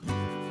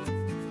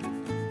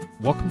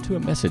Welcome to a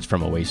message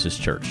from Oasis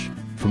Church.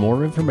 For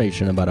more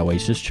information about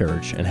Oasis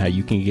Church and how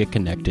you can get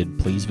connected,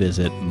 please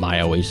visit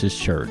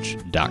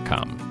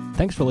myoasischurch.com.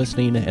 Thanks for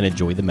listening and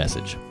enjoy the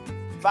message.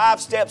 5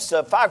 steps,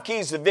 5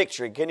 keys to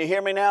victory. Can you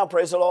hear me now?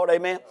 Praise the Lord.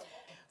 Amen.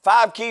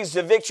 5 keys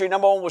to victory.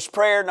 Number 1 was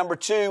prayer. Number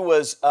 2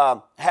 was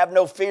have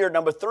no fear.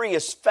 Number 3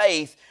 is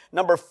faith.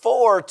 Number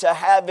 4 to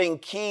having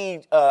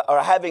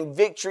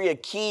victory, a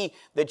key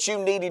that you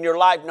need in your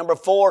life. Number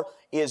 4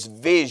 is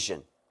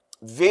vision.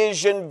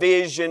 Vision.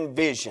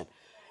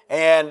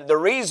 And the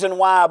reason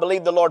why I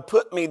believe the Lord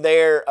put me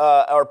there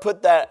or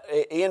put that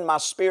in my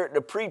spirit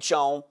to preach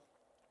on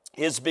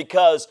is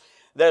because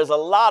there's a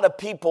lot of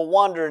people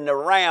wandering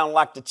around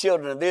like the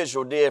children of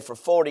Israel did for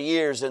 40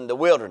 years in the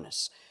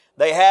wilderness.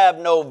 They have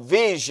no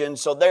vision,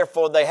 so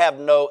therefore they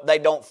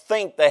don't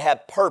think they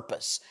have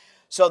purpose.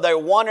 So they're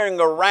wandering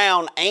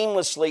around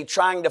aimlessly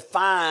trying to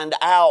find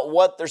out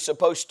what they're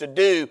supposed to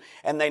do,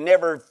 and they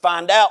never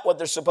find out what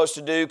they're supposed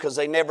to do because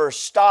they never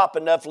stop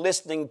enough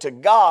listening to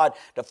God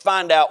to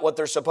find out what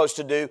they're supposed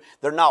to do.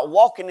 They're not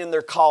walking in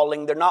their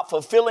calling. They're not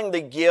fulfilling the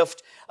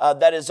gift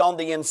that is on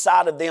the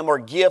inside of them or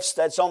gifts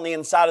that's on the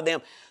inside of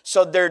them.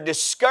 So they're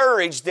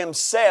discouraged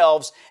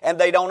themselves and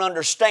they don't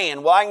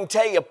understand. Well, I can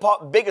tell you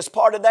biggest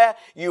part of that,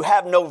 you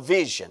have no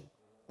vision.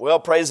 Well,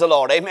 praise the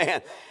Lord.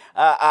 Amen.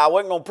 I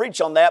wasn't going to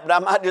preach on that, but I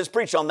might just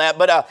preach on that.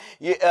 But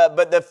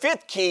the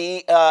 5th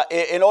key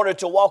in order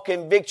to walk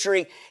in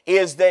victory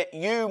is that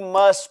you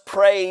must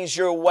praise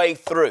your way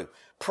through.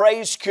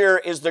 Praise cure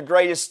is the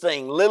greatest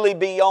thing. Lily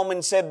B.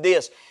 Yeoman said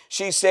this.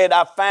 She said,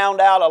 I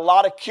found out a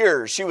lot of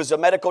cures. She was a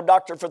medical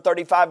doctor for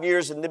 35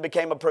 years and then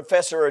became a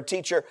professor or a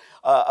teacher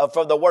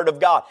for the Word of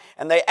God.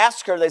 And they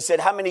asked her, they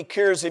said, how many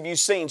cures have you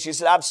seen? She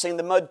said, I've seen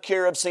the mud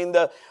cure. I've seen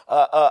the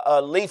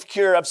leaf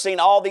cure. I've seen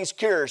all these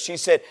cures. She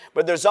said,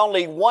 but there's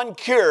only one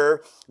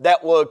cure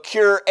that will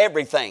cure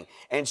everything.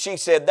 And she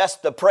said, that's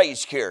the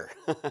praise cure.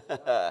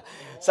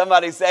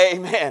 Somebody say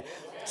amen.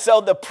 So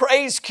the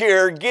praise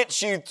cure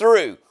gets you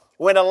through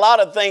when a lot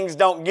of things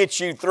don't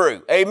get you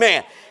through.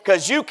 Amen.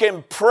 Because you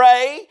can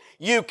pray,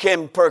 you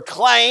can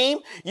proclaim,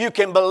 you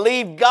can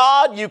believe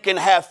God, you can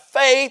have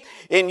faith,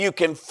 and you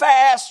can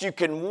fast, you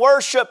can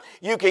worship,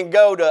 you can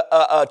go to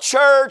a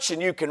church,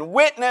 and you can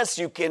witness,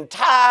 you can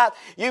tithe,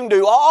 you can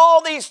do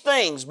all these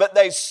things, but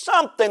there's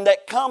something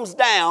that comes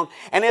down,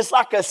 and it's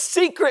like a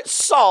secret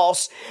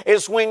sauce,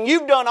 is when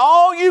you've done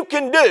all you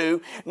can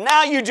do,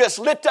 now you just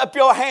lift up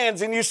your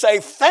hands and you say,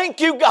 thank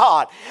you,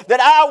 God,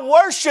 that I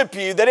worship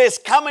you, that it's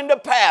coming to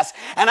pass,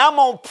 and I'm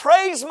going to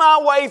praise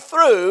my way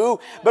through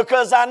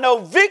because I know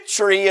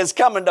victory is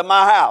coming to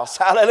my house.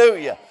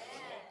 Hallelujah.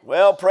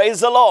 Well, praise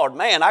the Lord.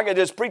 Man, I could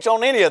just preach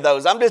on any of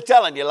those. I'm just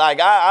telling you,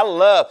 like, I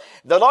love,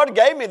 the Lord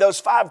gave me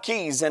those 5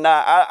 keys, and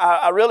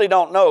I really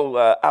don't know.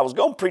 I was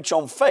going to preach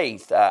on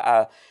faith.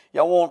 Y'all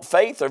want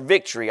faith or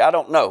victory? I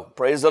don't know.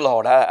 Praise the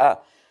Lord. I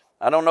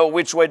don't know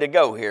which way to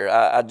go here.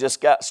 I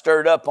just got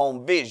stirred up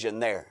on vision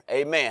there.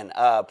 Amen.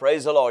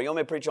 Praise the Lord. You want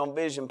me to preach on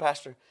vision,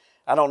 Pastor?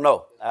 I don't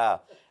know.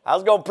 I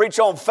was going to preach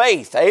on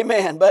faith,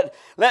 amen, but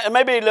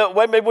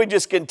maybe we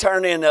just can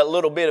turn in a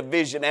little bit of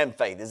vision and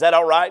faith. Is that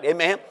all right?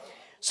 Amen?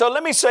 So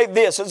let me say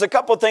this. There's a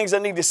couple of things I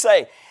need to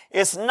say.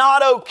 It's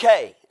not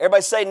okay.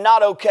 Everybody say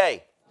not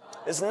okay.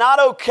 It's not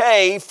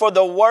okay for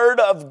the Word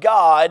of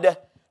God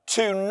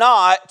to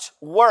not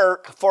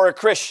work for a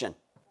Christian.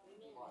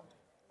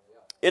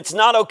 It's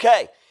not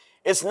okay.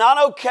 It's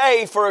not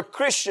okay for a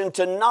Christian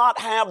to not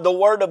have the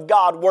Word of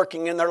God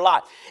working in their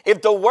life.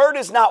 If the Word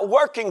is not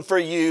working for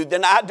you,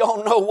 then I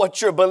don't know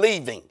what you're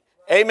believing.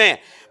 Amen.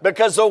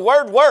 Because the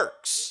Word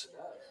works.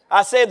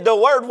 I said the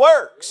Word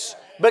works.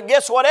 But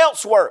guess what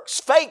else works?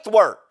 Faith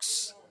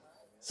works.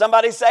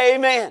 Somebody say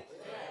amen.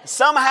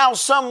 Somehow,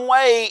 some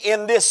way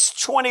in this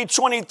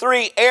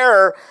 2023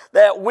 era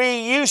that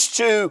we used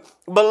to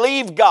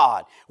believe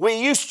God. We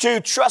used to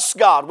trust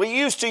God. We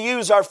used to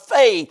use our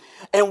faith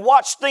and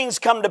watch things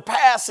come to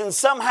pass. And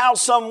somehow,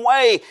 some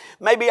way,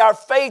 maybe our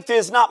faith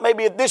is not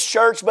maybe at this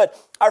church, but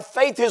our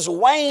faith has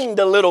waned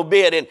a little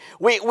bit. And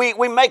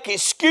we make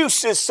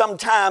excuses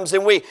sometimes.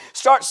 And we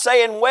start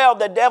saying, well,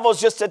 the devil's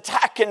just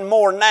attacking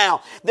more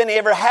now than he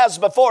ever has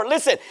before.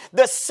 Listen,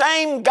 the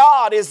same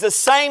God is the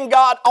same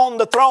God on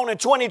the throne in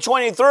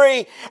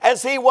 2023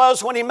 as He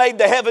was when He made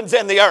the heavens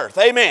and the earth.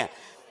 Amen.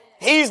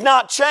 He's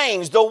not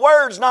changed. The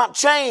Word's not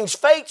changed.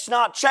 Faith's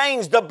not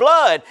changed. The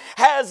blood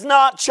has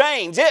not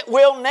changed. It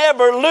will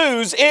never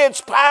lose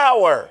its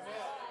power.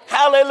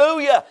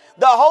 Hallelujah.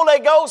 The Holy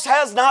Ghost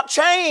has not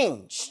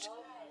changed.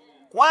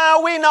 Why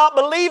are we not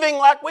believing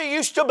like we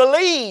used to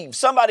believe?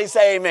 Somebody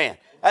say amen.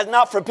 That's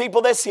not for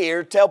people that's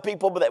here. Tell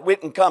people that we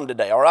didn't come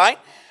today, all right?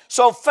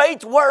 So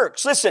faith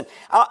works. Listen,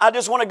 I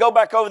just want to go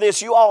back over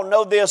this. You all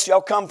know this. Y'all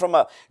come from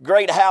a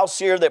great house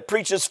here that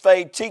preaches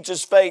faith,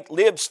 teaches faith,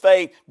 lives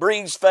faith,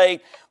 breathes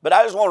faith. But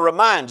I just want to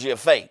remind you of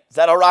faith. Is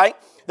that all right?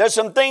 There's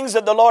some things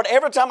that the Lord,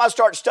 every time I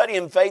start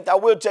studying faith, I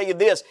will tell you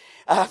this,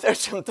 there's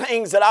some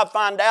things that I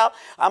find out,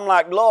 I'm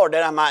like, Lord,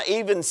 am I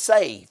even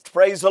saved?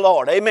 Praise the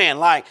Lord. Amen.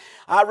 Like,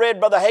 I read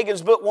Brother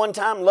Hagin's book one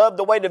time, Love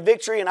the Way to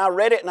Victory, and I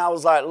read it and I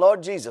was like,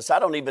 Lord Jesus, I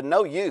don't even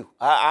know you.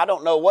 I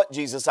don't know what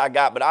Jesus I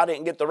got, but I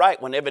didn't get the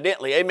right one,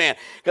 evidently. Amen.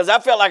 Because I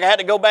felt like I had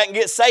to go back and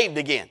get saved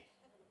again.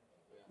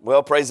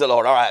 Well, praise the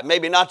Lord. All right,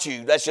 maybe not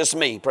you. That's just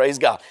me. Praise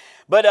God.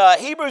 But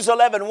Hebrews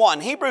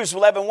 11:1. Hebrews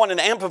 11:1 in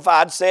the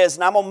Amplified says,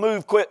 and I'm going to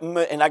move quick,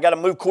 and I got to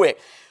move quick.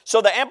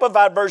 So the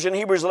Amplified version,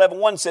 Hebrews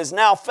 11:1 says,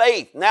 now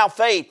faith.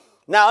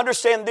 Now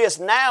understand this,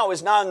 now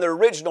is not in the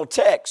original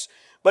text,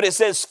 but it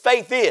says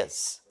faith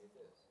is.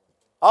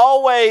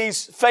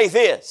 Always faith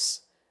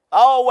is.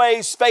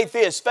 Always faith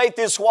is. Faith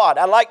is what?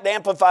 I like the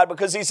Amplified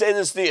because he says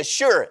it's the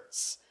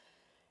assurance.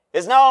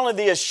 It's not only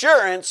the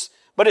assurance,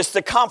 but it's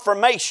the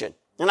confirmation.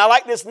 And I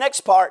like this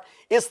next part.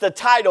 It's the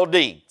title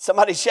deed.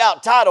 Somebody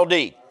shout title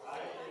deed.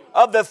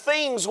 Of the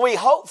things we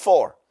hope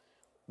for.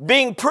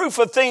 Being proof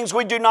of things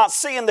we do not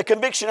see in the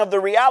conviction of the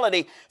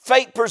reality.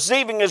 Faith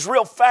perceiving as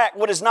real fact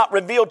what is not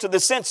revealed to the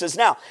senses.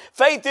 Now,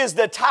 faith is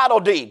the title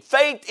deed.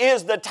 Faith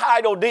is the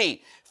title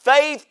deed.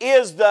 Faith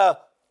is the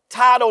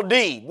title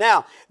deed.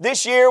 Now,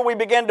 this year we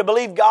began to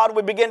believe God.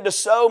 We began to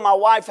sow. My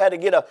wife had to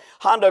get a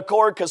Honda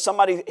Accord because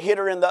somebody hit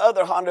her in the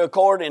other Honda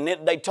Accord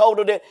and they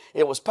totaled it.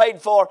 It was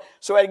paid for.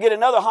 So we had to get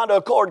another Honda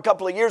Accord a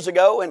couple of years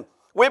ago. And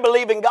we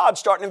believe in God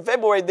starting in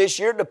February this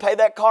year to pay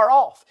that car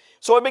off.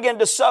 So we began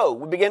to sow.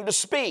 We began to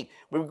speak.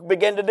 We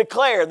began to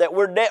declare that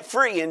we're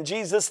debt-free in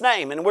Jesus'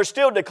 name. And we're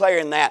still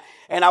declaring that.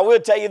 And I will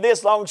tell you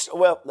this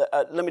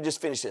let me just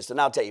finish this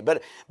and I'll tell you.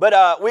 But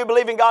we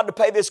believe in God to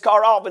pay this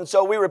car off. And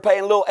so we were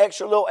paying a little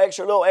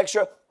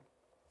extra.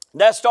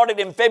 That started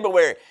in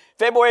February.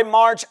 February,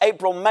 March,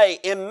 April, May.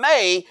 In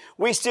May,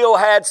 we still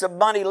had some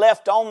money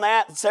left on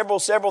that, several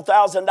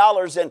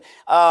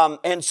 $1,000s.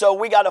 And so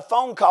we got a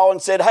phone call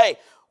and said, hey,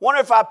 wonder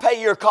if I pay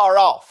your car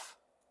off.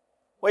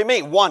 What do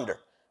you mean, wonder?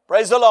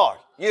 Praise the Lord.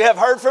 You have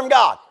heard from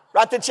God.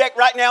 Write the check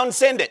right now and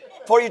send it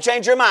before you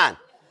change your mind.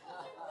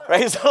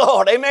 Praise the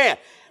Lord. Amen.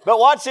 But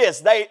watch this.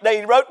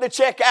 They wrote the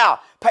check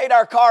out, paid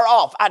our car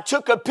off. I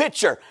took a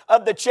picture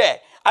of the check.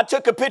 I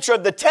took a picture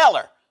of the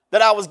teller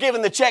that I was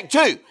giving the check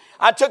to.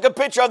 I took a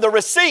picture of the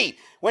receipt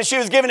when she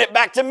was giving it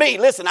back to me.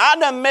 Listen, I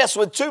done messed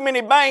with too many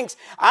banks.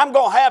 I'm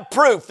going to have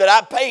proof that I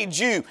paid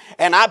you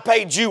and I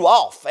paid you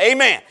off.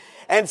 Amen.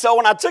 And so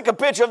when I took a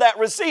picture of that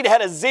receipt, it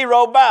had a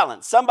zero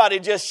balance. Somebody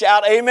just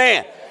shout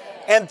amen.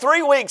 And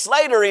 3 weeks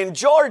later in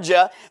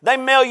Georgia, they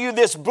mail you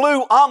this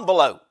blue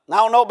envelope. I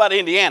don't know about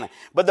Indiana,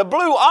 but the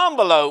blue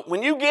envelope,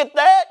 when you get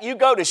that, you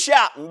go to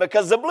shouting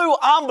because the blue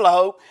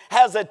envelope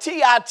has a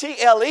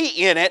title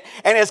in it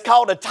and it's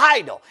called a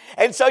title.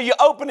 And so you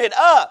open it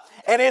up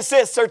and it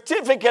says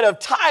certificate of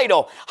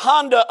title,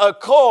 Honda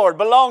Accord,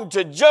 belonged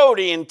to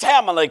Jody and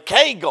Tamala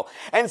Cagle.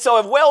 And so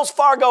if Wells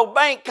Fargo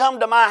Bank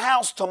come to my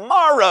house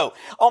tomorrow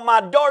on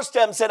my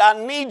doorstep and said,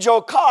 I need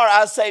your car,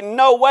 I say,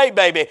 no way,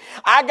 baby.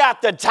 I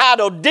got the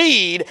title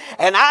deed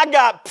and I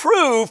got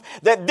proof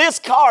that this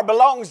car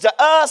belongs to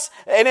us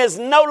and is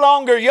no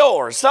longer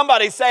yours.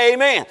 Somebody say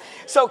amen.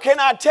 So can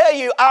I tell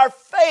you, our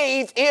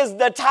faith is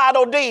the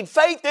title deed.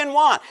 Faith in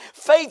what?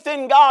 Faith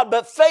in God,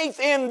 but faith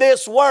in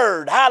this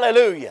word.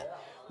 Hallelujah.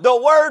 The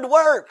word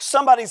works.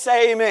 Somebody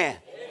say amen.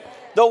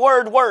 The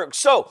word works.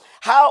 So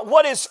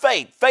what is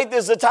faith? Faith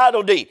is the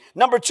title deed.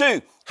 Number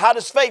 2, how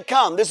does faith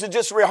come? This is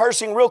just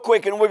rehearsing real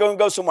quick and we're going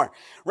to go somewhere.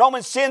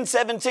 Romans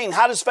 10:17.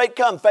 How does faith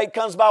come? Faith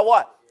comes by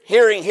what?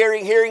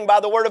 Hearing by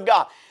the word of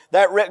God.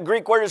 That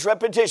Greek word is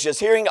repetitious,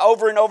 hearing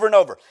over and over and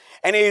over.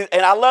 And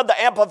I love the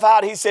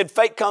Amplified. He said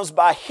faith comes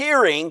by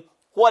hearing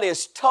what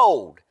is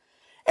told.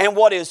 And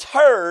what is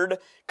heard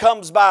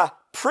comes by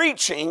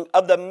preaching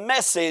of the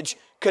message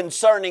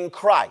concerning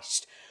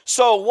Christ.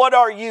 So what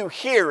are you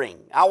hearing?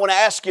 I want to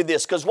ask you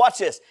this because watch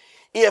this.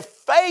 If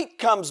faith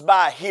comes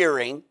by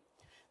hearing,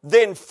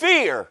 then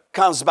fear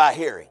comes by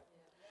hearing.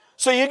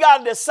 So you got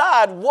to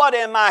decide what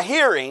am I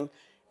hearing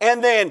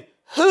and then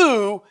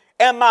who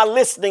am I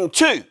listening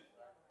to?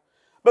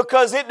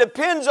 Because it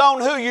depends on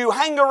who you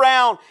hang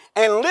around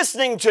and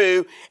listening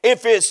to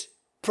if it's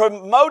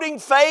promoting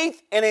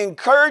faith and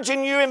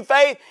encouraging you in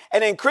faith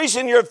and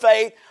increasing your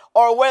faith,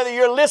 or whether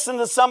you're listening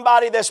to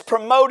somebody that's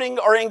promoting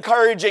or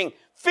encouraging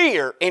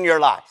fear in your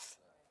life.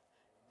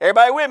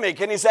 Everybody with me?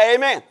 Can you say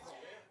amen?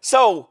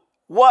 So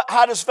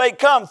how does faith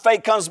come?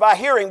 Faith comes by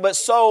hearing, but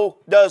so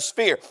does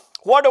fear.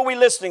 What are we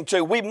listening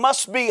to? We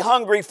must be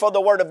hungry for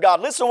the word of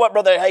God. Listen to what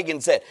Brother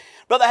Hagin said.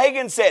 Brother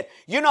Hagin said,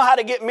 you know how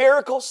to get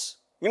miracles?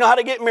 You know how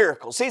to get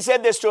miracles. He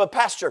said this to a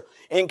pastor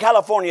in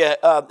California,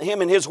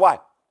 him and his wife.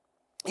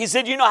 He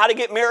said, you know how to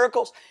get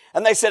miracles?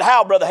 And they said,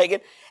 how, Brother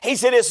Hagin? He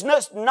said, it's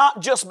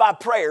not just by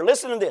prayer.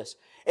 Listen to this.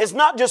 It's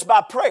not just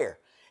by prayer.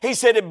 He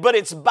said, but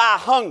it's by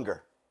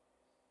hunger.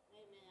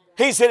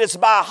 He said, it's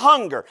by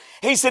hunger.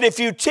 He said, if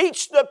you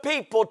teach the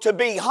people to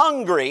be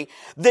hungry,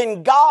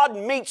 then God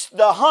meets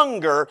the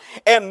hunger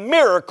and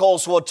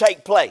miracles will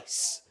take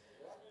place.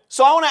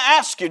 So I want to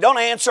ask you, don't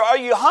answer, are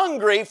you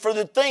hungry for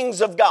the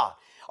things of God?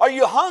 Are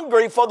you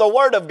hungry for the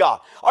Word of God?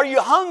 Are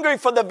you hungry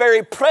for the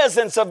very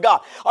presence of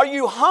God? Are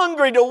you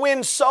hungry to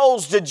win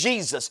souls to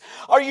Jesus?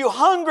 Are you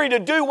hungry to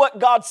do what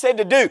God said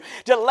to do?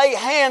 To lay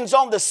hands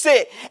on the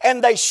sick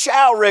and they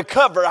shall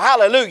recover.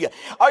 Hallelujah.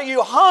 Are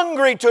you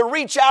hungry to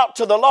reach out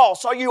to the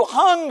lost? Are you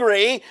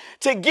hungry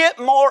to get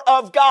more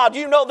of God?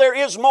 You know there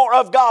is more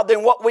of God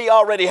than what we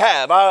already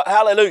have.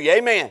 Hallelujah.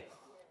 Amen.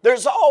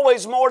 There's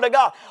always more to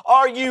God.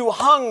 Are you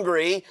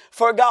hungry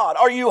for God?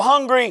 Are you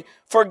hungry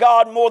for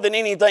God more than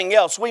anything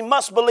else? We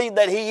must believe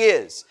that He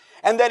is.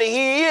 And that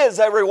He is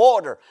a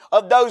rewarder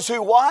of those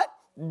who what?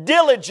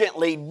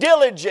 Diligently, day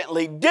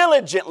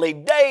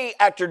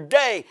after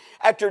day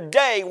after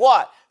day,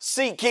 what?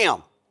 Seek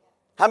Him.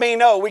 How many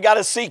know we got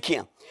to seek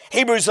Him?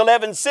 Hebrews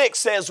 11:6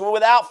 says,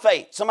 without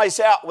faith. Somebody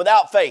say out,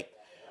 without faith.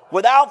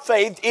 Without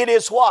faith, it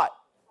is what?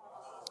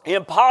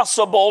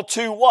 Impossible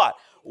to what?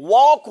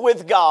 Walk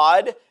with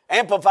God.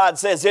 Amplified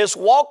says this,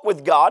 walk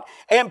with God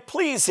and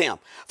please Him.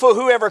 For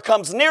whoever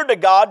comes near to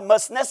God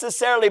must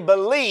necessarily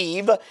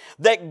believe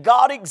that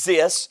God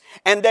exists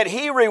and that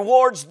He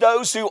rewards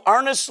those who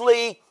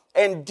earnestly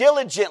and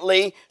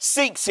diligently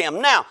seeks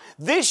Him. Now,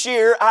 this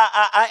year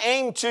I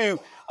aim to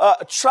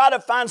try to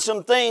find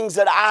some things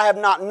that I have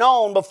not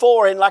known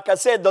before. And like I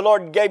said, the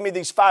Lord gave me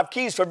these 5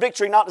 keys for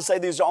victory. Not to say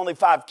these are only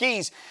 5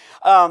 keys,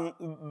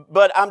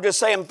 but I'm just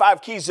saying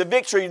 5 keys to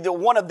victory.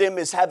 One of them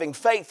is having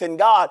faith in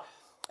God.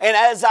 And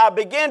as I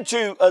began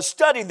to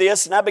study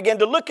this and I began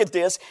to look at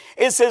this,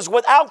 it says,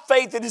 without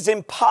faith it is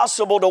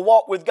impossible to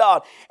walk with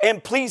God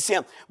and please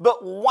Him.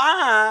 But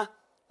why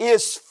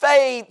is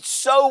faith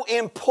so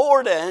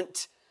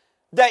important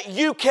that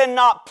you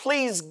cannot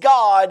please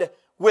God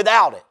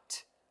without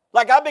it?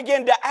 Like I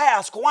began to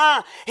ask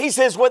why. He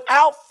says,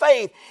 without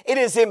faith, it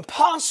is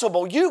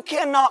impossible. You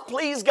cannot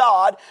please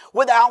God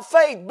without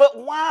faith. But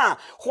why?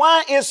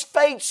 Why is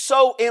faith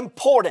so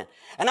important?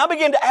 And I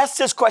began to ask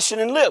this question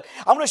and look,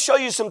 I'm going to show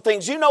you some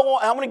things. You know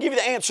what? I'm going to give you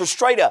the answer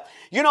straight up.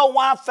 You know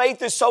why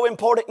faith is so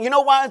important? You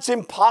know why it's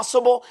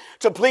impossible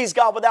to please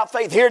God without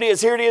faith? Here it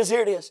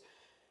is.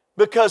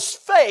 Because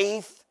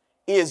faith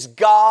is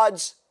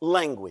God's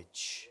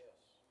language.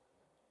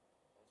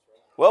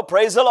 Well,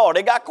 praise the Lord.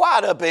 It got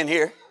quiet up in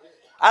here.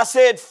 I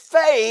said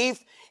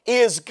faith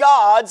is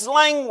God's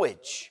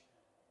language.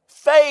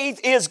 Faith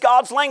is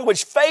God's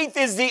language. Faith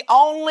is the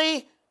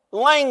only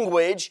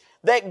language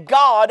that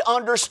God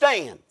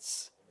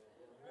understands.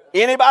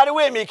 Anybody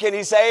with me? Can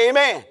He say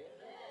amen?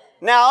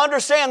 Now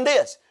understand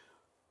this.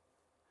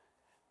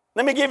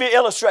 Let me give you an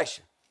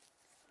illustration.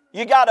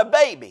 You got a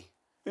baby.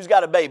 Who's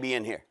got a baby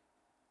in here?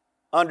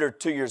 Under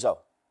 2 years old.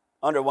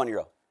 Under 1 year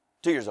old.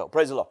 2 years old.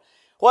 Praise the Lord.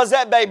 What does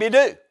that baby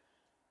do?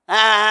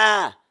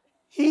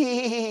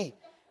 Hee.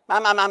 Ma.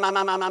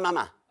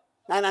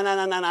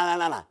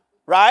 Na.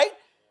 Right?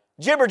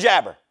 Jibber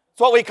jabber. That's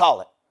what we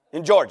call it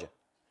in Georgia. I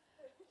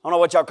don't know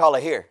what y'all call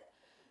it here.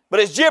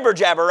 But it's jibber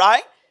jabber,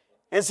 right?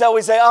 And so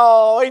we say,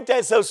 oh, ain't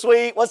that so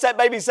sweet? What's that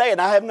baby saying?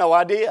 I have no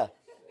idea.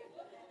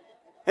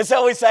 And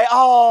so we say,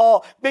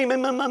 oh,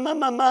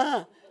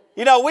 ma.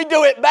 You know, we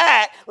do it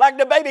back like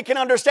the baby can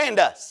understand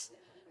us.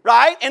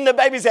 Right? And the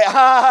baby say,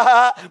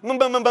 ha,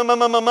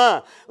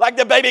 ma. Like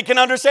the baby can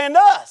understand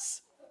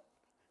us.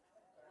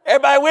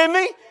 Everybody with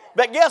me?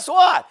 But guess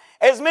what?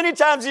 As many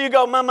times as you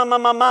go,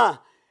 ma,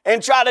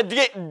 and try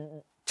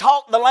to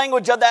talk the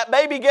language of that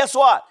baby, guess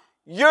what?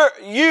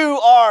 You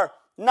are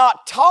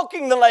not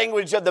talking the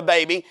language of the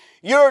baby.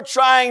 You're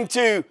trying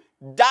to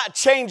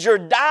change your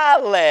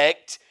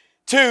dialect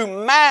to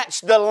match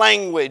the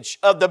language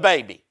of the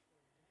baby.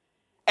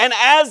 And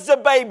as the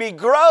baby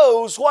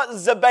grows, what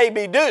does the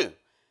baby do?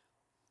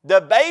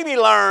 The baby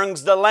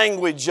learns the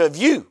language of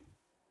you.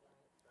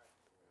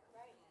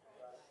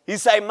 You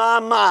say,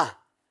 mama,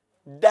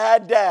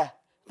 dada.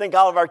 I think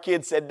all of our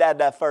kids said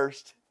dada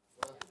first.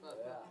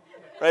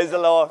 Praise the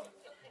Lord.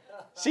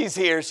 She's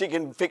here. She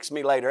can fix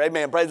me later.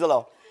 Amen. Praise the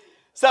Lord.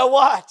 So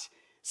watch.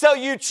 So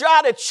you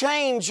try to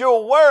change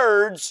your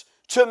words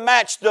to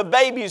match the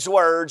baby's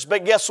words,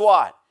 but guess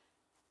what?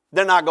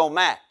 They're not going to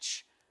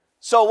match.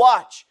 So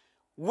watch.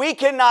 We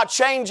cannot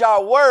change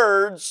our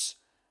words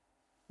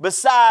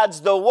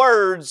besides the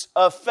words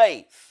of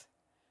faith,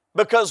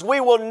 because we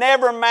will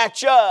never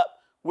match up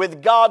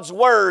with God's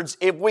words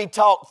if we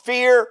talk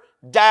fear,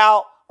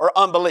 doubt, or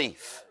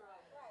unbelief.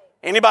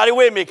 Anybody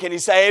with me? Can you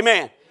say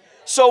amen?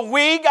 So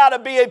we got to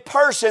be a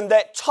person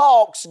that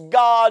talks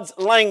God's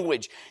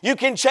language. You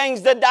can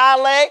change the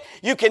dialect.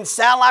 You can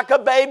sound like a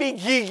baby,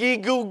 gee,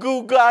 goo,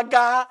 goo, ga,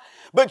 ga,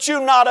 but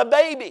you're not a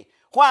baby.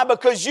 Why?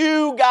 Because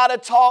you got to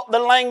talk the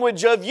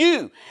language of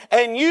you.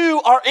 And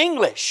you are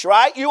English,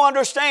 right? You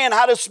understand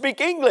how to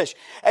speak English.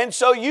 And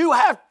so you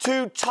have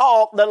to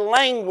talk the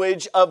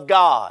language of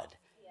God.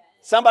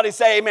 Somebody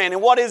say amen.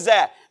 And what is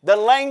that? The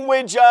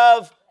language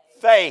of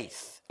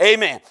faith.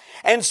 Amen.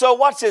 And so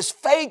watch this.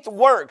 Faith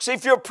works.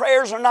 If your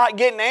prayers are not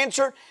getting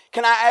answered,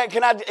 can I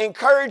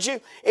encourage you?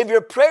 If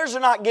your prayers are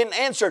not getting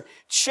answered,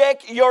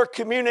 check your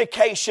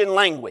communication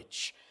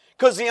language.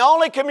 Because the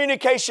only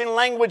communication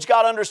language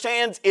God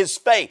understands is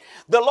faith.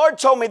 The Lord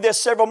told me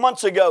this several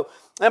months ago.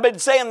 I've been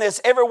saying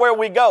this everywhere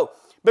we go.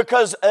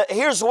 Because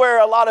here's where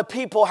a lot of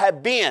people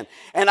have been.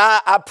 And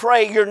I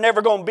pray you're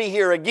never going to be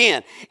here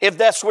again if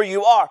that's where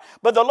you are.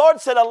 But the Lord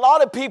said a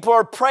lot of people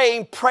are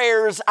praying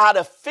prayers out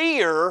of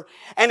fear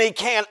and He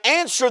can't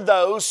answer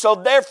those. So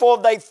therefore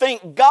they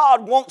think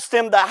God wants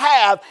them to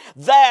have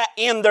that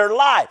in their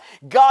life.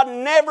 God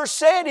never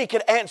said He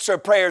could answer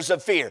prayers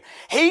of fear.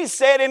 He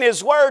said in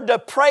His Word to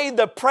pray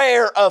the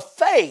prayer of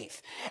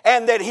faith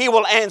and that He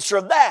will answer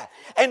that.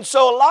 And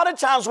so a lot of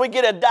times we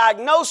get a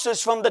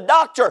diagnosis from the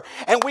doctor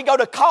and we go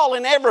to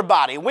calling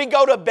everybody. We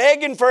go to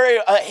begging for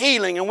a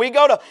healing and we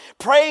go to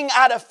praying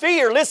out of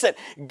fear. Listen,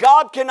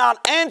 God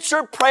cannot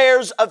answer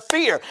prayers of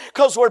fear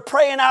because we're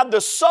praying out of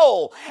the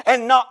soul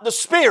and not the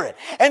spirit.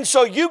 And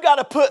so you got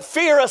to put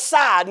fear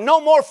aside.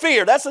 No more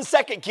fear. That's the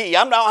second key.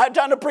 I'm not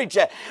trying to preach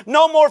that.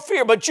 No more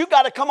fear. But you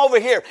got to come over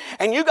here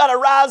and you got to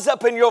rise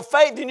up in your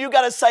faith and you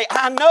got to say,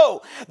 I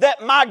know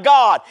that my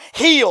God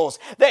heals,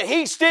 that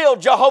He's still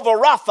Jehovah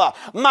Rapha,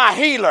 my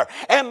healer,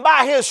 and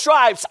by His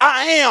stripes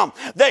I am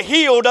the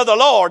healed of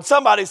the Lord.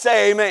 Somebody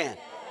say amen.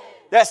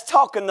 That's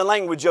talking the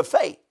language of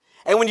faith.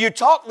 And when you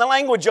talk the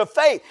language of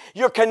faith,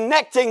 you're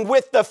connecting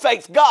with the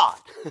faith God.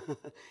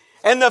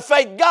 And the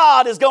faith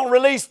God is going to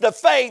release the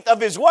faith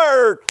of His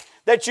Word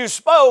that you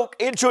spoke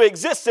into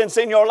existence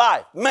in your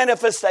life.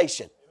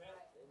 Manifestation.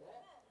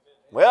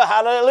 Well,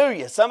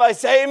 hallelujah. Somebody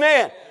say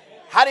amen.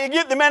 How do you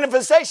get the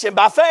manifestation?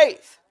 By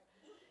faith.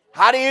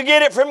 How do you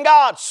get it from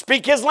God?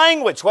 Speak His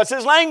language. What's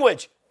His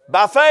language?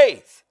 By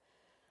faith.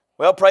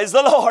 Well, praise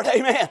the Lord.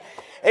 Amen.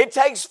 It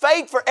takes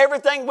faith for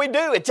everything we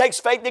do. It takes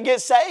faith to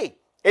get saved.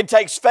 It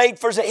takes faith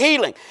for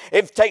healing.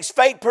 It takes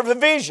faith for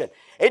provision.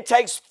 It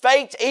takes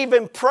faith to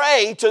even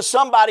pray to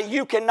somebody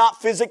you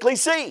cannot physically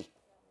see.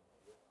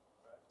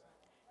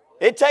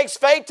 It takes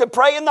faith to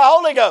pray in the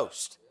Holy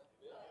Ghost.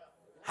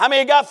 How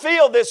many got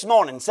filled this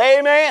morning? Say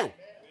amen.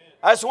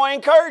 I just want to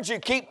encourage you.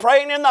 Keep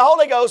praying in the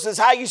Holy Ghost is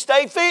how you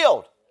stay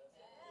filled.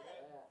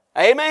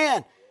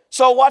 Amen.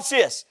 So watch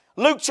this.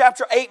 Luke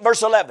chapter 8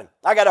 verse 11.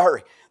 I got to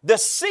hurry. The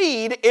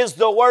seed is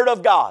the Word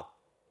of God.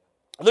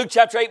 Luke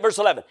chapter 8 verse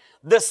 11.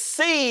 The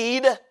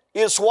seed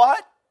is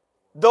what?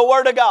 The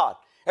Word of God.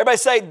 Everybody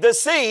say, the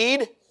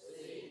seed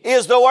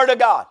is the Word of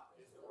God.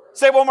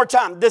 Say it one more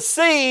time. The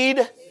seed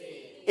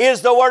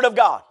is the Word of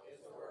God.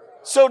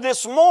 So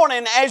this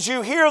morning as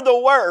you hear the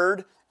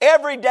Word,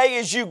 every day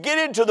as you get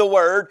into the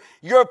Word,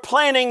 you're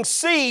planting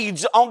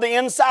seeds on the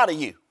inside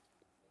of you.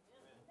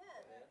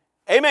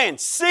 Amen.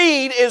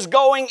 Seed is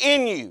going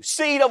in you.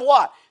 Seed of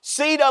what?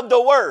 Seed of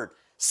the Word.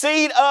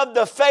 Seed of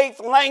the faith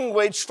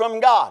language from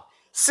God.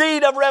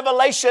 Seed of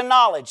revelation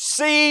knowledge.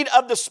 Seed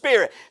of the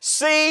Spirit.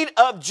 Seed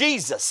of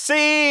Jesus.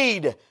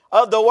 Seed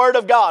of the Word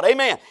of God.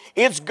 Amen.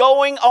 It's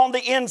going on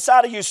the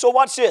inside of you. So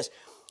watch this.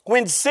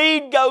 When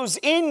seed goes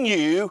in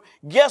you,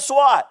 guess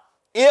what?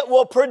 It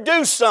will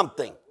produce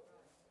something.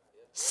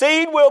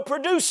 Seed will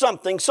produce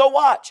something. So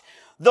watch.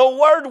 The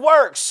Word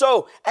works.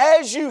 So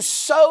as you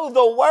sow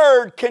the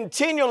Word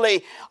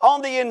continually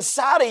on the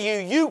inside of you,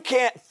 you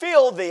can't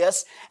feel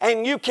this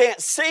and you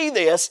can't see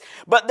this,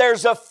 but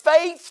there's a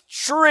faith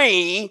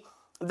tree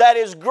that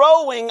is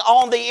growing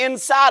on the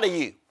inside of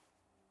you.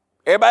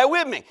 Everybody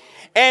with me?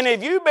 And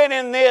if you've been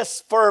in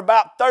this for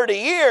about 30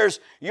 years,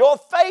 your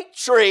faith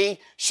tree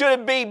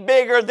should be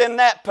bigger than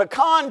that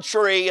pecan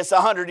tree that's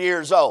 100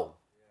 years old.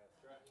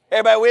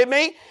 Everybody with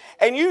me?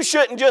 And you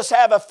shouldn't just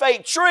have a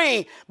faith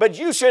tree, but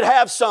you should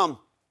have some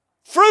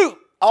fruit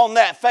on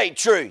that faith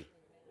tree.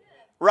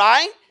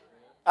 Right?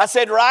 I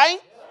said right?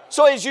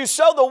 So as you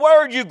sow the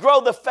Word, you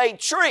grow the faith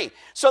tree.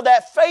 So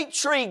that faith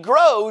tree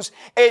grows.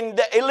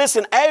 And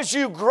listen, as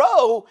you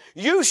grow,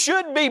 you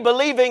should be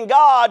believing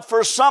God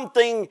for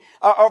something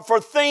or for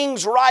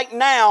things right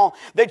now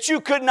that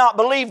you could not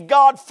believe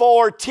God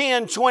for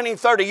 10, 20,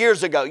 30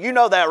 years ago. You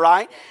know that,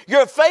 right?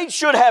 Your faith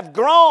should have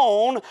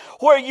grown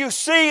where you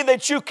see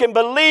that you can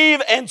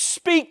believe and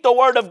speak the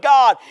Word of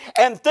God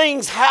and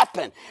things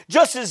happen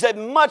just as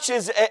much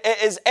as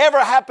ever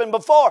happened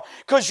before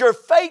because your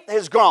faith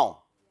has grown.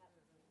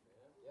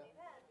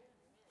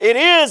 It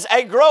is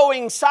a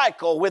growing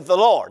cycle with the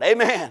Lord.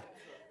 Amen.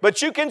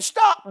 But you can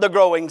stop the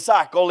growing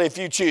cycle if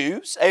you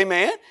choose.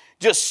 Amen.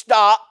 Just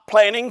stop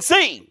planting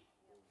seed.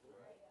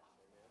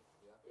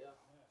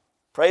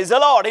 Praise the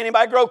Lord.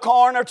 Anybody grow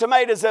corn or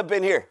tomatoes up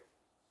in here?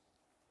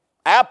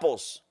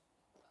 Apples.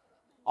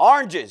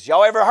 Oranges.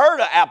 Y'all ever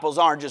heard of apples,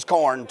 oranges,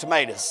 corn,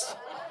 tomatoes?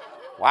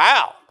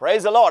 Wow.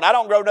 Praise the Lord. I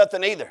don't grow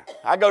nothing either.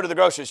 I go to the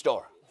grocery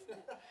store.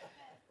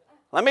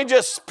 Let me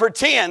just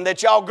pretend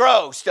that y'all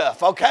grow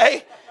stuff,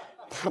 okay?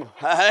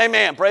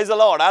 Amen. Praise the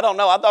Lord. I don't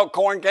know. I thought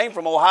corn came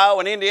from Ohio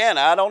and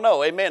Indiana. I don't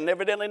know. Amen.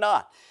 Evidently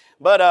not.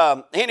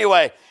 But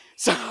anyway,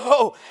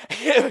 so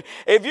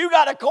if you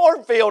got a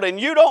cornfield and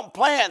you don't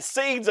plant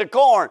seeds of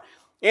corn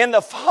in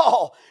the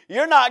fall,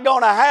 you're not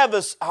going to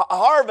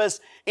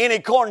harvest any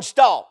corn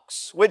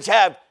stalks, which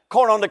have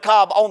corn on the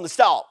cob on the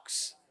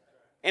stalks.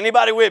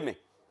 Anybody with me?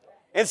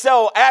 And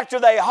so after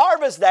they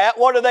harvest that,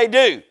 what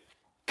do?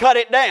 Cut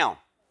it down.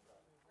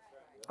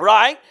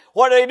 Right?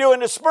 What do they do in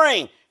the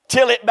spring?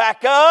 Till it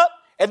back up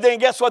And then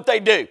guess what they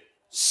do?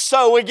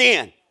 Sow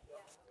again.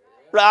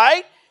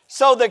 Right?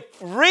 So the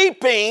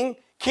reaping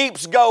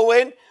keeps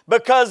going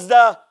because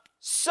the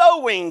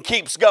sowing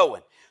keeps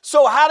going.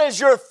 So how does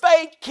your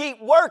faith keep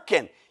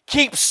working?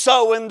 Keep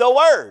sowing the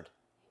Word.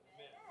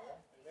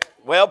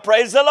 Well,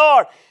 praise the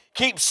Lord.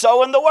 Keep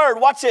sowing the Word.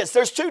 Watch this.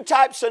 There's two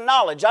types of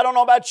knowledge. I don't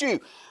know about you,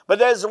 but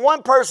there's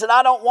one person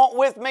I don't want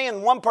with me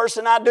and one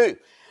person I do.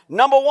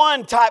 Number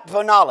one type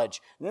of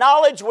knowledge.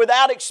 Knowledge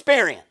without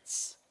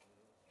experience.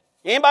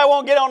 Anybody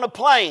want to get on a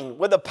plane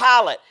with a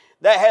pilot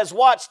that has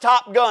watched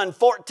Top Gun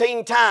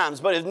 14 times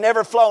but has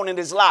never flown in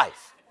his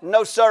life?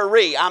 No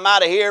sirree. I'm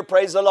out of here.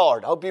 Praise the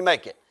Lord. Hope you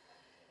make it.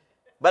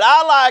 But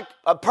I like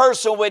a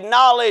person with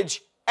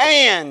knowledge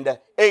and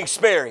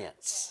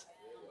experience.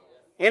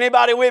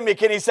 Anybody with me?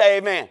 Can you say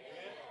amen?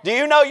 Do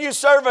you know you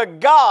serve a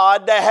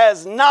God that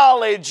has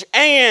knowledge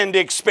and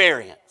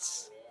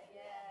experience?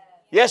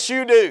 Yes,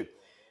 you do.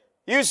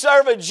 You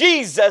serve a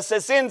Jesus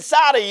that's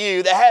inside of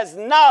you that has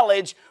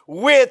knowledge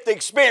with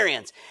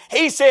experience.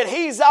 He said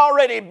He's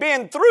already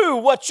been through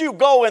what you're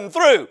going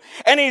through.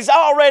 And He's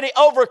already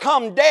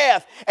overcome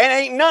death. And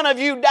ain't none of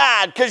you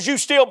died because you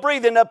still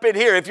breathing up in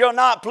here. If you're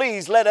not,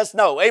 please let us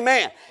know.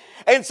 Amen.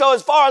 And so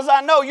as far as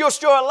I know, you're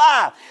still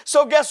alive.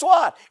 So guess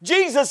what?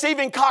 Jesus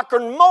even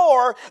conquered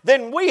more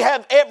than we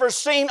have ever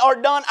seen or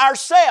done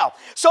ourselves.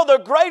 So the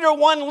greater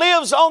one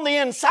lives on the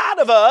inside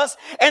of us.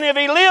 And if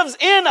He lives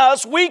in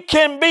us, we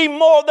can be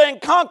more than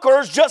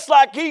conquerors just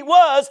like He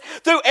was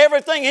through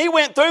everything He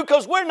went through,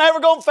 because we're never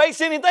going to face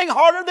anything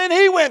harder than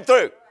He went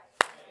through.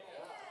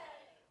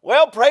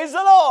 Well, praise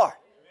the Lord.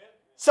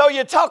 So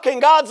you're talking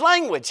God's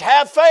language.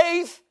 Have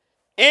faith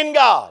in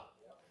God.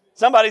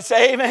 Somebody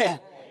say amen.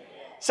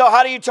 So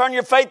how do you turn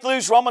your faith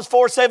loose? Romans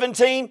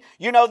 4:17.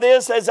 You know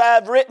this, as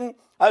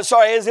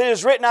it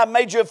is written, I've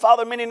made you a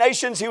father of many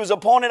nations. He was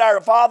appointed our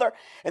Father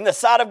in the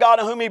sight of God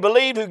in whom He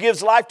believed, who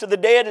gives life to the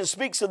dead and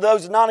speaks of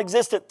those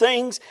non-existent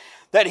things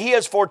that He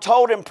has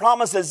foretold and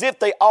promised as if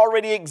they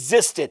already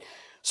existed.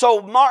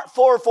 So Mark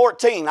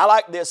 4:14, I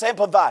like this,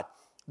 amplified.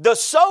 The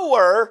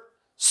sower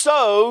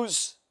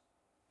sows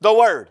the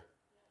word.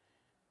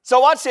 So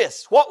watch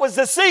this. What was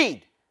the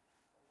seed?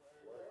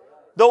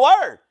 The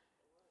word.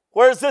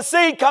 Where's the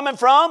seed coming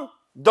from?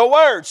 The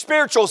Word,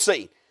 spiritual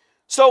seed.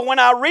 So when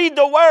I read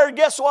the Word,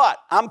 guess what?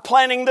 I'm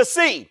planting the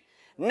seed.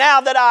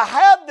 Now that I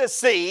have the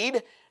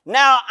seed,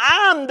 now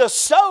I'm the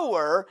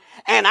sower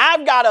and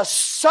I've got to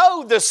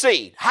sow the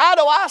seed. How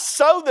do I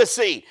sow the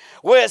seed?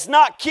 Well, it's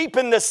not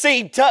keeping the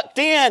seed tucked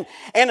in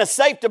a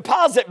safe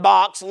deposit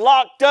box,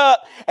 locked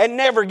up and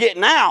never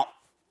getting out.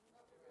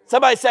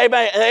 Somebody say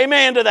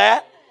amen to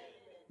that.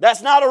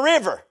 That's not a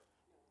river,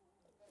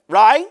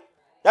 right?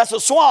 That's a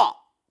swamp.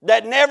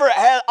 That never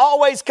has,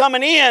 always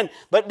coming in,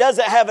 but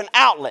doesn't have an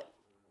outlet.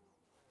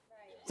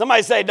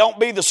 Somebody say, don't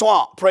be the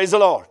swamp. Praise the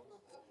Lord.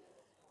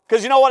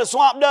 Because you know what a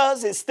swamp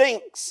does? It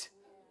stinks.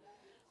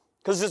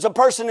 Because it's a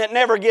person that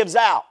never gives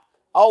out.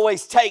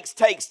 Always takes,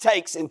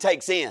 and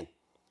takes in.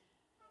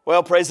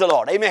 Well, praise the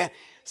Lord. Amen.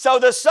 So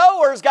the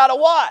sower's got to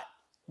what?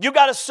 You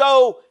got to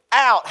sow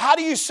out. How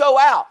do you sow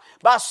out?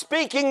 By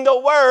speaking the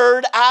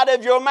word out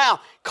of your mouth.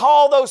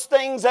 Call those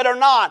things that are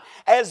not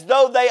as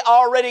though they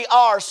already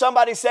are.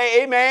 Somebody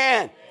say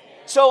amen.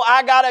 So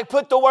I got to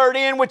put the word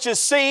in, which is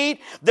seed.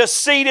 The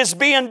seed is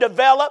being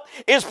developed.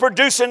 It's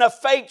producing a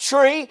fake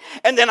tree.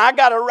 And then I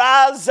got to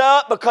rise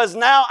up because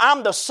now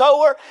I'm the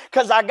sower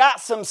because I got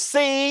some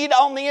seed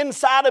on the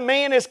inside of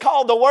me and it's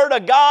called the Word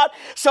of God.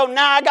 So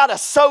now I got to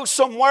sow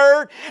some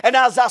word. And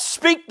as I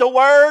speak the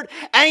word,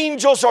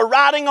 angels are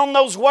writing on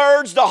those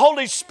words. The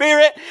Holy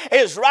Spirit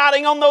is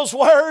writing on those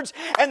words.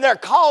 And they're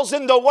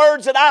causing the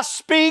words that I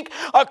speak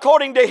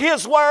according to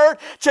His word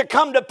to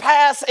come to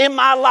pass in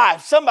my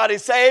life. Somebody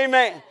say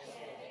amen.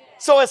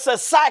 So it's a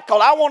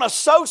cycle. I want to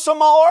sow some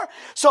more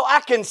so I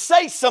can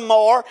say some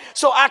more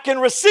so I can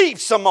receive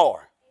some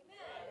more.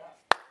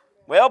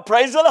 Well,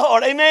 praise the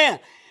Lord. Amen.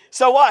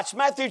 So watch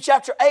Matthew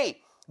chapter 8.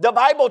 The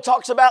Bible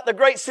talks about the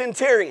great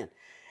centurion.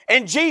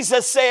 And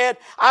Jesus said,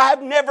 I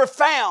have never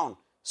found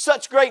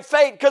such great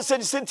faith, because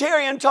the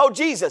centurion told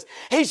Jesus,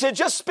 he said,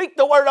 just speak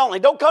the word only.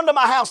 Don't come to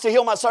my house to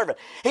heal my servant.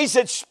 He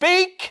said,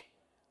 speak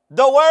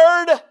the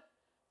word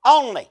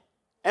only,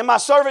 and my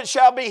servant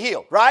shall be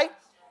healed. Right?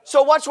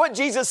 So watch what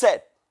Jesus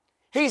said.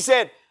 He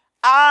said,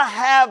 I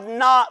have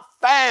not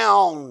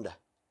found,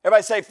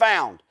 everybody say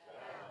found,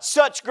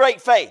 such great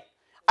faith.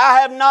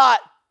 I have not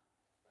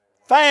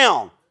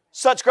found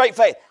such great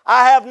faith.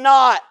 I have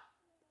not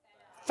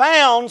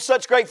found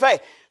such great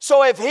faith.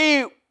 So if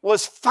he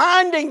was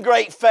finding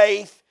great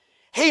faith,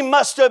 he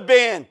must have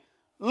been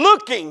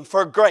looking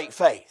for great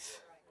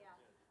faith.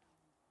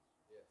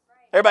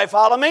 Everybody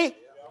follow me?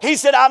 He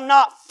said, I've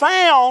not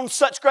found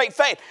such great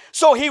faith.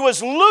 So he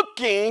was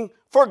looking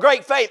for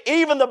great faith.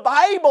 Even the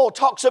Bible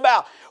talks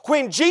about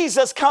when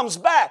Jesus comes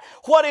back,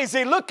 what is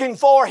He looking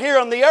for here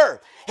on the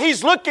earth?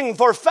 He's looking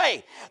for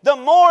faith. The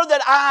more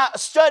that I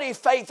study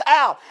faith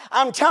out,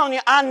 I'm telling you,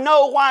 I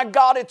know why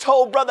God had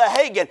told Brother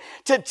Hagin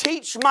to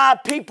teach my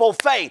people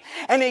faith.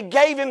 And He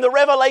gave him the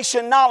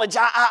revelation knowledge.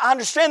 I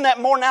understand that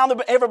more now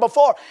than ever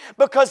before.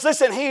 Because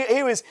listen,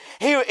 he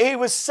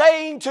was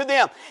saying to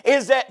them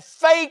is that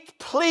faith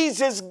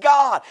pleases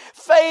God.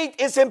 Faith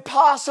is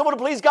impossible to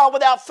please God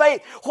without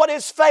faith. What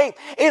is faith?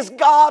 It's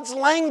God's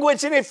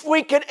language. And if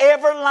we could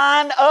ever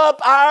line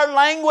up our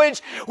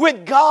language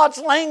with God's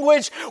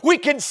language, we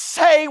can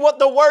say what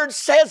the Word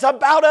says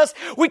about us.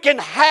 We can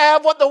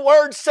have what the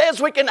Word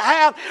says we can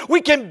have.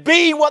 We can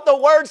be what the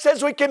Word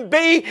says we can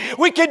be.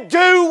 We can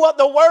do what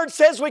the Word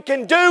says we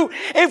can do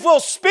if we'll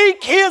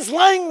speak His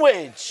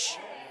language.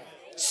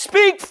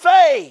 Speak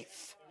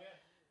faith.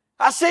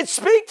 I said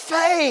speak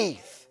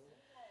faith.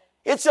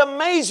 It's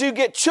amazing you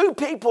get two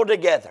people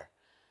together.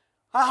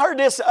 I heard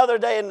this the other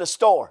day in the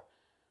store.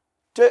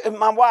 Took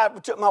my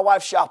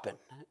wife shopping.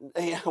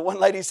 One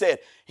lady said,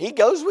 "He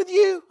goes with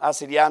you?" I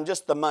said, "Yeah, I'm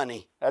just the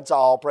money. That's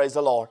all. Praise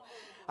the Lord."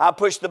 I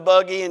push the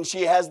buggy and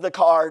she has the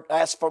card.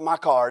 Ask for my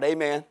card.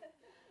 Amen.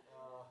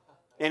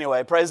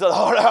 Anyway, praise the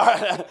Lord.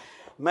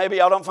 Maybe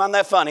y'all don't find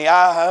that funny.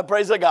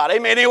 Praise the God.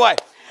 Amen. Anyway,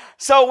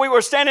 so we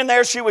were standing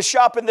there. She was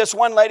shopping. This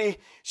one lady,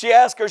 she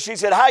asked her, she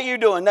said, "How you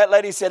doing?" That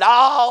lady said,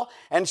 "Oh,"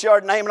 and she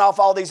started naming off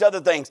all these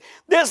other things.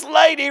 This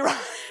lady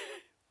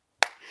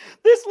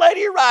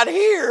right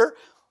here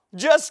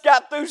just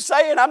got through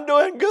saying, "I'm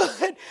doing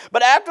good."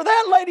 But after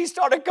that lady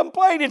started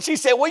complaining, she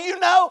said, "Well, you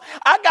know,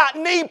 I got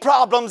knee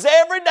problems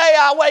every day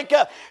I wake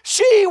up."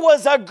 She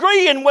was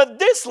agreeing with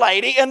this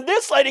lady, and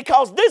this lady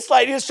caused this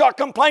lady to start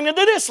complaining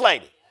to this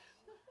lady.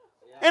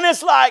 And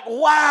it's like,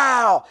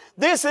 wow,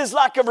 this is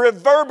like a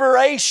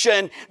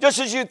reverberation, just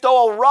as you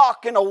throw a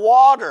rock in the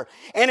water,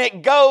 and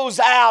it goes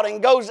out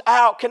and goes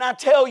out. Can I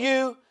tell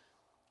you,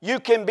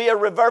 you can be a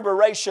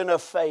reverberation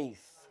of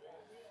faith.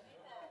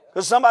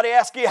 Because somebody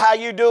asks you, "How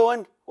you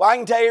doing?" Well, I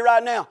can tell you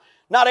right now,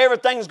 not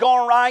everything's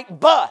going right,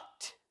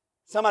 but.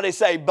 Somebody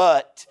say,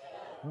 but.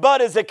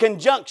 But is a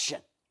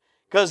conjunction.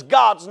 Because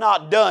God's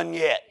not done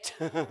yet.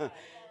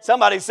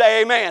 Somebody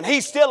say amen.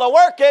 He's still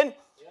a-working.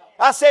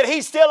 I said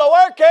He's still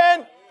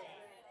a-working.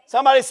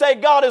 Somebody say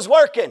God is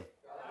working.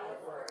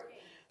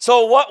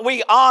 So what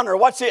we honor,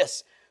 watch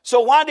this.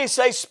 So why did He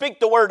say speak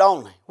the word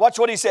only? Watch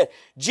what He said.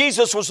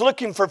 Jesus was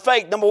looking for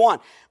faith, number one.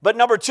 But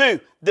number two,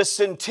 the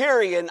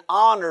centurion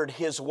honored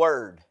His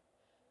word.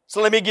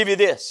 So let me give you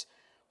this.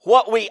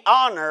 What we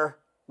honor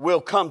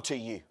will come to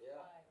you.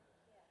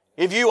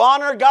 If you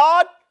honor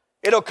God,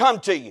 it'll come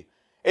to you.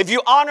 If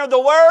you honor the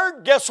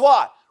word, guess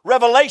what?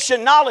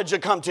 Revelation knowledge will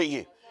come to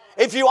you.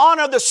 If you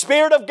honor the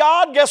Spirit of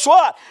God, guess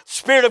what? The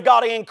Spirit of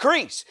God will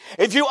increase.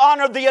 If you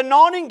honor the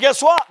anointing,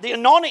 guess what? The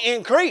anointing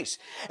increase.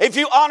 If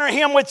you honor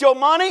Him with your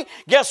money,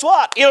 guess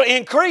what? It'll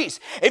increase.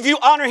 If you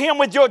honor Him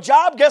with your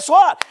job, guess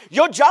what?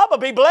 Your job will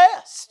be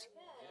blessed.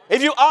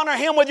 If you honor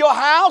Him with your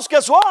house,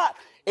 guess what?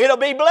 It'll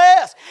be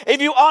blessed. If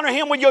you honor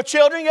Him with your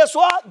children, guess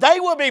what? They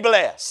will be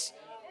blessed.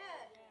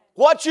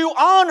 What you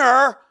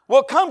honor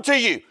will come to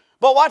you.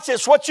 But watch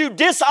this. What you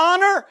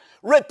dishonor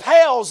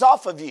repels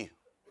off of you.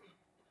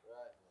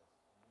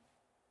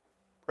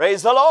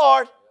 Praise the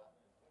Lord.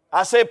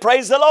 I said,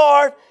 praise the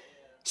Lord.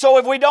 So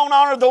if we don't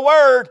honor the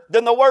Word,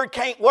 then the Word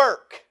can't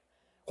work.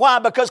 Why?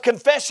 Because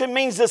confession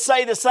means to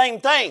say the same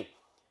thing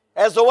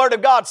as the Word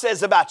of God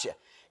says about you.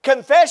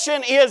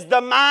 Confession is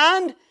the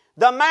mind,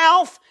 the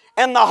mouth,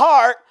 and the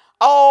heart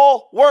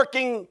all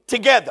working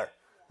together.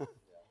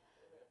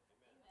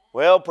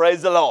 Well,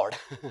 praise the Lord.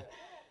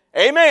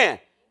 Amen.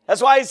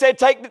 That's why He said,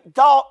 take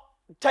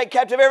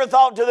captive every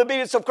thought to the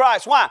obedience of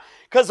Christ. Why?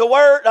 Because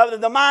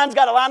the mind's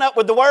got to line up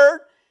with the Word.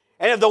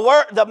 And if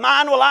the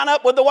mind will line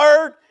up with the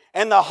Word,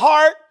 and the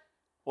heart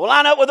will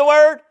line up with the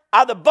Word,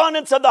 out of the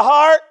abundance of the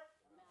heart,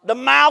 the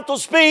mouth will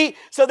speak.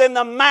 So then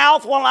the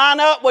mouth will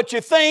line up what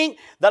you think.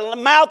 The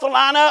mouth will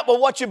line up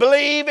with what you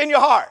believe in your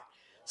heart.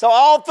 So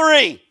all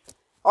three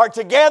are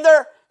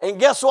together. And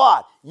guess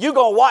what? You're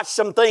going to watch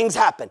some things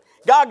happen.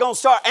 God going to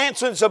start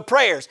answering some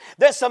prayers.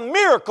 There's some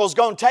miracles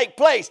going to take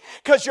place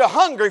because you're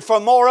hungry for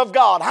more of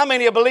God. How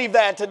many of you believe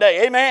that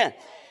today? Amen.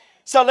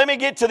 So let me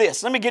get to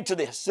this.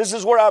 This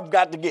is where I've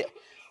got to get.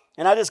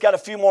 And I just got a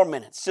few more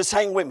minutes. Just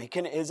hang with me.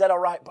 Is that all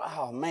right?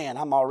 Oh, man,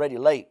 I'm already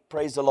late.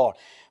 Praise the Lord.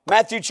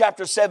 Matthew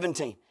chapter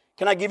 17.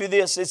 Can I give you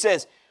this? It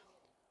says,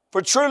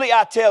 "For truly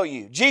I tell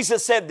you,"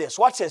 Jesus said this.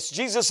 Watch this.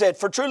 Jesus said,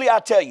 "For truly I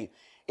tell you,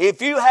 if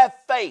you have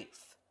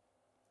faith,"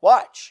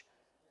 watch,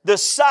 "the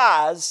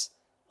size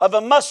of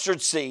a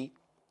mustard seed,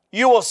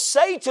 you will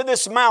say to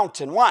this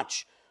mountain,"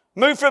 watch,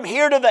 "move from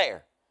here to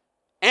there,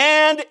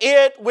 and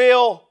it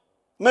will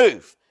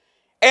move.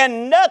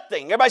 And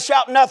nothing," everybody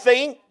shout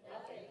nothing,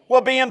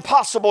 "will be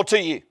impossible to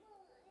you."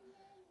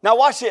 Now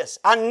watch this.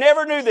 I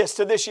never knew this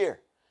till this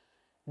year.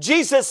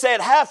 Jesus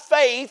said, have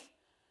faith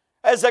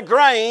as a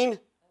grain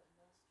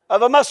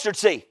of a mustard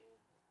seed.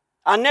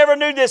 I never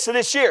knew this till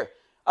this year.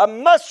 A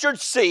mustard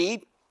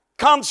seed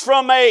comes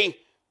from a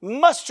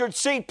mustard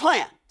seed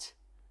plant.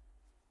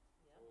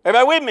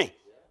 Everybody with me?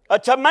 A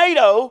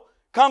tomato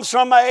comes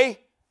from a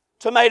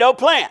tomato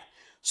plant.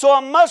 So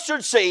a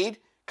mustard seed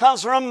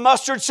comes from a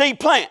mustard seed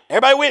plant.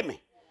 Everybody with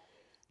me?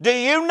 Do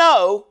you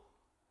know,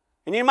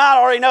 and you might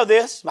already know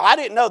this, but I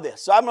didn't know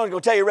this, so I'm going to go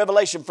tell you a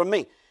revelation from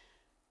me.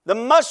 The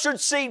mustard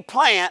seed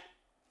plant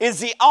is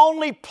the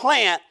only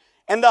plant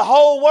in the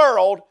whole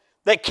world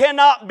that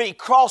cannot be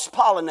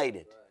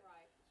cross-pollinated.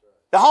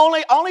 The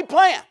only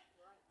plant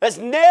that's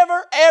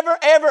never, ever,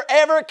 ever,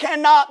 ever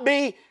cannot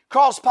be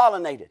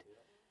cross-pollinated.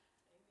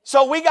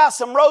 So we got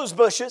some rose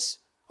bushes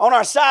on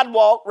our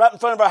sidewalk right in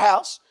front of our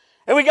house,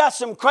 and we got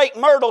some crepe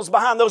myrtles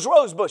behind those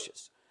rose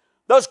bushes.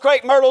 Those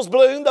crepe myrtles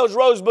bloom, those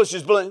rose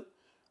bushes bloom.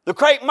 The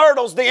crepe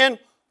myrtles then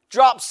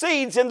drop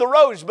seeds in the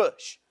rose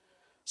bush.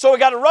 So we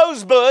got a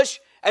rose bush,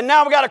 and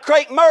now we got a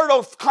crepe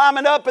myrtle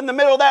climbing up in the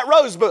middle of that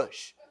rose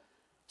bush.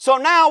 So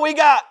now we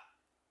got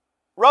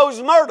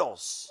rose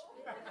myrtles.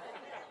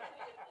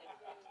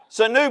 It's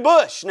a new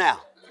bush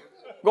now.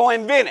 Go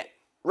invent it.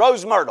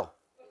 Rose myrtle.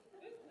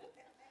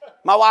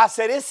 My wife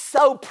said, it's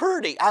so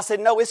pretty. I said,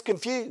 no, it's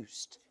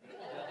confused.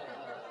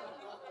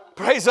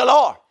 Praise the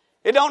Lord.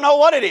 It don't know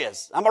what it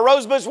is. I'm a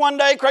rose bush one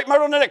day, crepe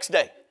myrtle the next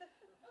day.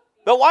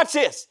 But watch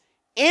this.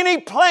 Any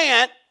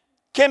plant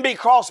can be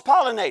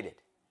cross-pollinated.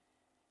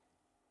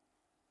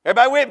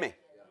 Everybody with me?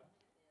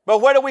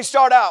 But where do we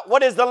start out?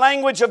 What is the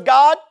language of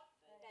God?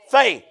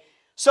 Faith.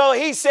 So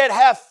he said,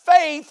 have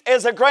faith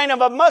as a grain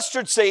of a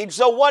mustard seed.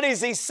 So what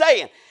is he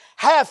saying?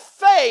 Have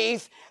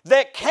faith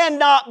that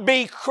cannot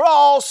be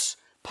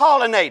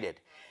cross-pollinated.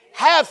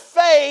 Have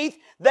faith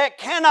that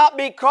cannot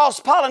be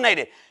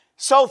cross-pollinated.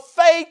 So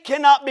faith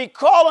cannot be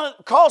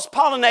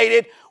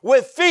cross-pollinated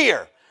with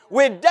fear,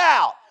 with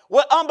doubt,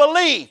 with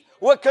unbelief,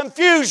 with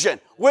confusion,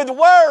 with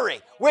worry,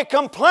 with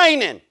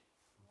complaining.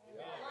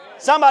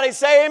 Somebody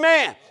say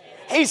amen.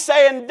 He's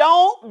saying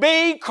don't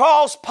be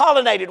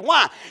cross-pollinated.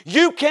 Why?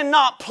 You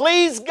cannot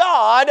please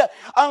God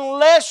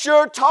unless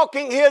you're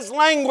talking His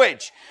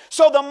language.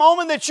 So the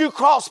moment that you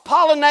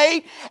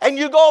cross-pollinate and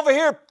you go over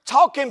here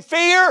talking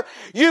fear,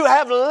 you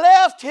have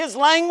left His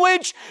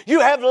language.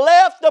 You have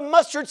left the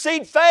mustard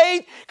seed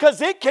faith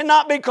because it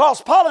cannot be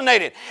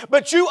cross-pollinated.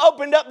 But you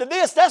opened up to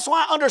this. That's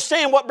why I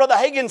understand what Brother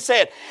Hagin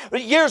said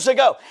years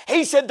ago.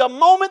 He said the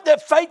moment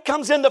that faith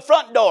comes in the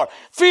front door,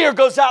 fear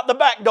goes out the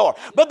back door.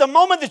 But the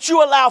moment that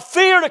you allow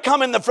fear to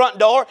come in the front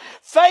door,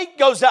 faith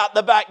goes out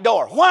the back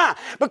door. Why?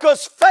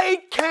 Because faith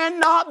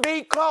cannot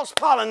be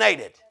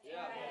cross-pollinated.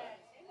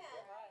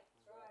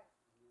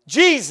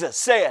 Jesus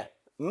said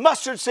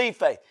mustard seed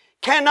faith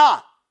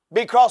cannot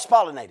be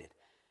cross-pollinated.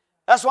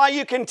 That's why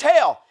you can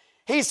tell.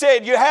 He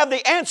said you have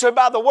the answer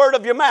by the word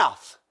of your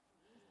mouth.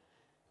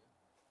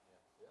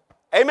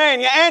 Amen.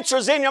 Your answer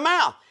is in your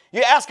mouth.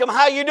 You ask them,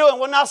 how you doing?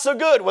 Well, not so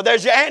good. Well,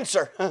 there's your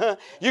answer.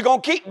 You're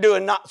going to keep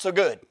doing not so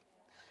good.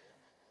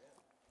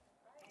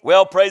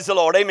 Well, praise the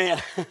Lord.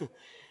 Amen.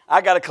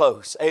 I got to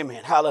close.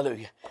 Amen.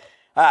 Hallelujah.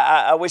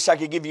 I wish I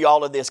could give you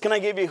all of this. Can I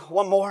give you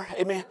one more?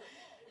 Amen.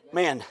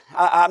 Man,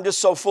 I'm just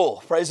so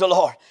full. Praise the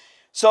Lord.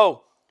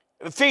 So,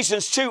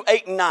 Ephesians 2,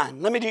 8 and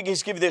 9. Let me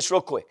just give you this real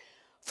quick.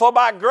 For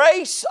by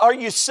grace are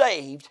you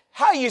saved.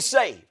 How are you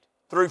saved?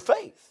 Through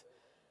faith.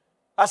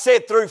 I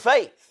said through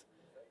faith.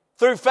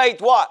 Through faith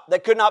what?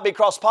 That could not be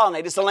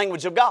cross-pollinated. It's the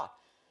language of God.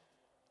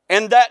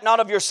 And that not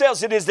of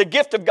yourselves. It is the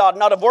gift of God,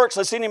 not of works,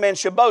 lest any man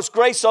should boast.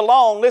 Grace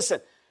alone, listen.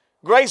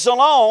 Grace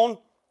alone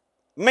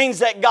means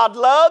that God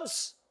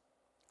loves,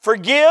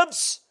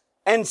 forgives,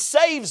 and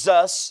saves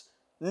us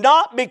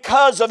not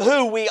because of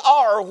who we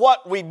are or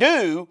what we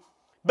do,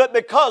 but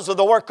because of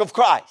the work of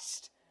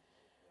Christ.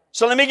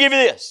 So let me give you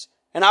this,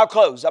 and I'll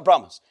close, I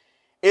promise.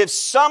 If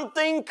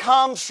something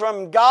comes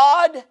from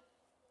God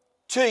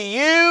to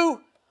you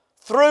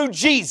through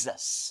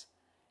Jesus,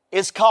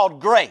 it's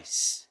called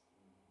grace.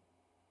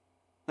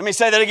 Let me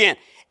say that again.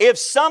 If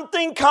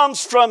something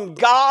comes from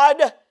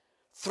God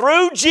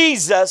through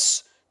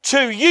Jesus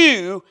to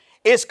you,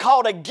 it's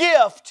called a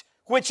gift,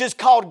 which is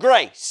called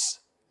grace.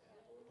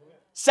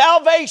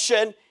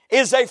 Salvation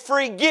is a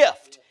free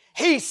gift.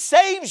 He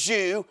saves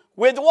you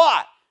with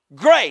what?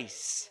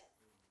 Grace.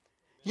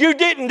 You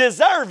didn't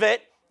deserve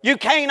it. You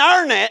can't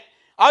earn it.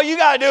 All you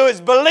got to do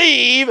is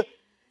believe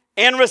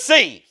and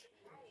receive.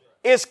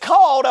 It's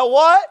called a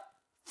what?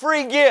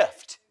 Free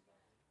gift.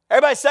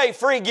 Everybody say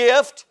free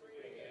gift.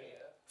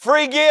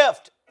 Free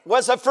gift.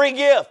 What's a free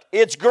gift?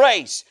 It's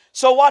grace.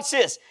 So watch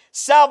this.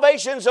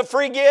 Salvation is a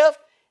free gift.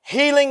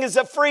 Healing is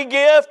a free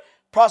gift.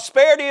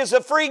 Prosperity is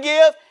a free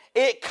gift.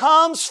 It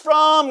comes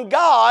from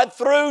God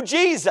through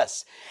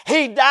Jesus.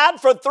 He died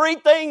for three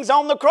things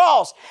on the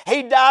cross.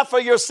 He died for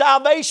your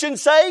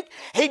salvation's sake.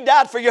 He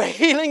died for your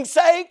healing's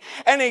sake.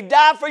 And He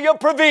died for your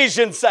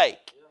provision's sake.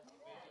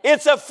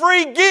 It's a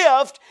free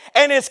gift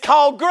and it's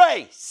called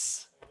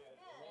grace.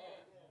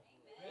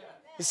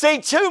 You see,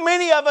 too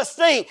many of us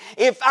think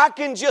if I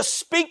can just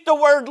speak the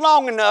word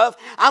long enough,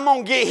 I'm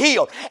going to get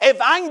healed. If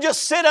I can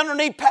just sit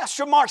underneath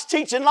Pastor Mark's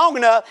teaching long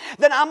enough,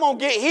 then I'm going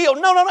to get healed.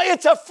 No.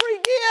 It's a free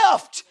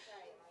gift.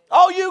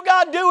 All you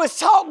got to do is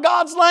talk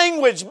God's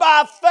language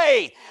by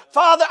faith.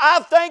 Father, I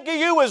thank you.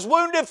 You was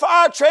wounded for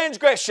our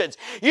transgressions.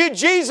 You,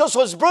 Jesus,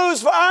 was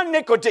bruised for our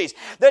iniquities.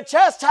 The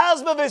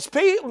chastisement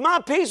of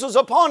my peace was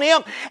upon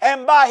him,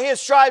 and by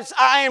his stripes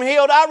I am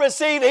healed. I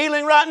receive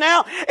healing right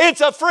now. It's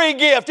a free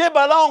gift. It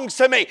belongs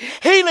to me.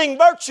 Healing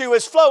virtue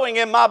is flowing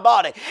in my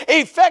body,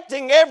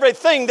 affecting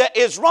everything that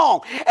is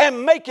wrong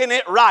and making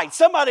it right.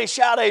 Somebody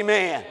shout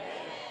amen.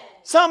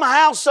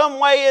 Somehow, some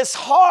way, it's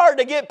hard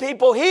to get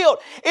people healed.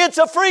 It's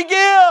a free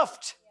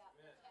gift.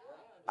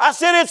 I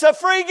said it's a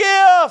free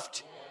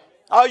gift.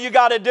 All you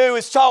got to do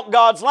is talk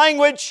God's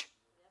language.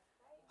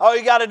 All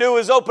you got to do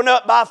is open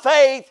up by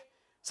faith.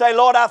 Say,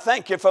 Lord, I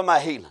thank you for my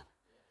healing.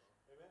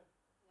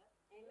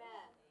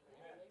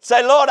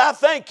 Say, Lord, I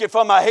thank you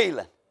for my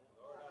healing.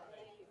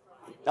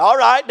 All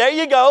right, there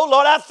you go.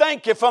 Lord, I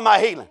thank you for my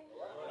healing.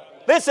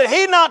 Listen,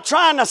 He's not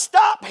trying to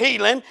stop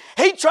healing.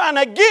 He's trying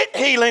to get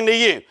healing to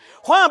you.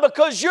 Why?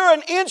 Because you're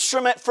an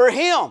instrument for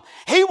Him.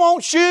 He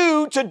wants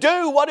you to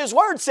do what His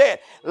Word said.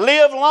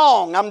 Live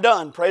long. I'm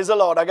done. Praise the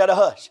Lord. I got to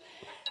hush.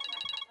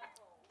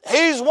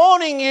 He's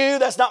wanting you.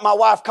 That's not my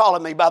wife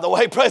calling me, by the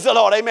way. Praise the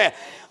Lord. Amen.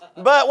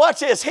 But watch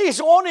this.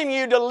 He's wanting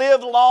you to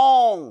live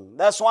long.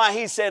 That's why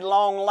He said,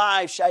 long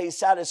life shall He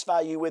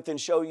satisfy you with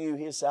and show you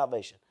His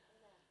salvation.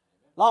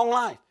 Long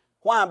life.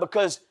 Why?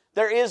 Because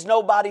there is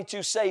nobody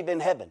to save in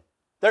heaven.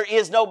 There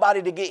is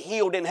nobody to get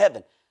healed in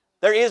heaven.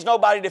 There is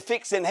nobody to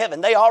fix in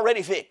heaven. They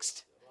already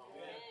fixed.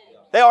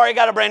 They already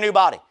got a brand new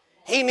body.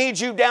 He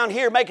needs you down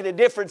here making a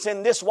difference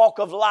in this walk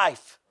of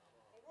life.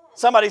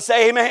 Somebody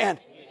say amen.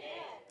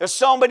 There's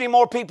so many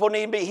more people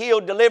need to be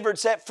healed, delivered,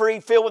 set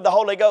free, filled with the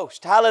Holy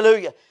Ghost.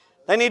 Hallelujah.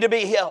 They need to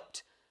be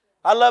helped.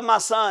 I love my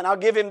son. I'll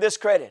give him this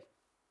credit.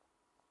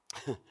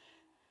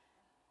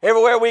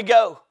 Everywhere we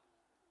go,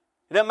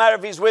 it doesn't matter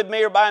if he's with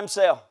me or by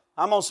himself.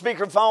 I'm on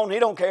speakerphone. He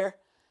don't care.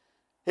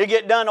 He'll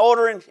get done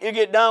ordering. He'll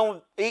get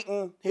done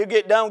eating. He'll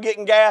get done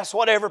getting gas,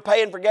 whatever,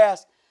 paying for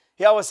gas.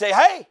 He always say,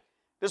 hey,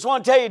 just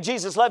want to tell you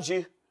Jesus loves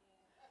you.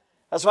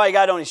 That's why he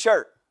got it on his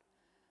shirt.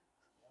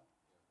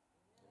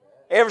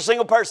 Every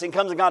single person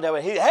comes in contact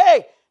with him.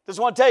 Hey, just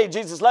want to tell you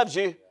Jesus loves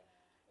you.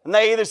 And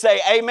they either say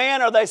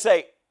amen or they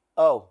say,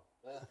 oh.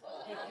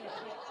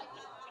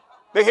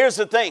 But here's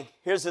the thing.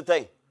 Here's the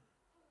thing.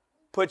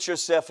 Put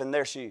yourself in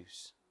their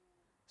shoes.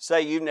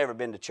 Say you've never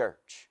been to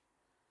church.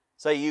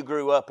 Say you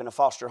grew up in a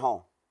foster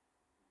home.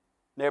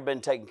 Never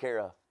been taken care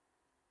of.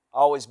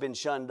 Always been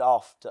shunned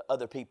off to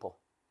other people.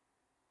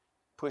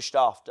 Pushed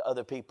off to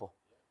other people.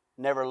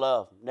 Never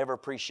loved. Never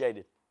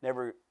appreciated.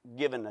 Never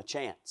given a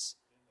chance.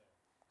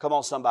 Come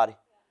on, somebody.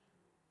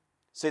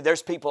 See,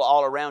 there's people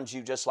all around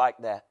you just like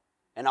that.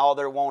 And all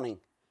they're wanting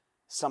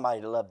is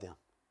somebody to love them.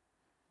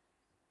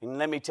 And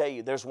let me tell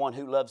you, there's one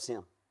who loves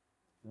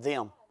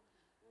them,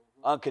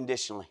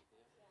 unconditionally.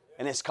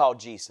 And it's called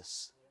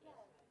Jesus.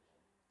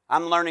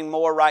 I'm learning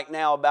more right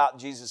now about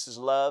Jesus'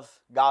 love,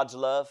 God's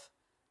love,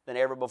 than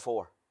ever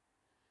before.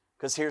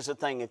 Because here's the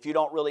thing. If you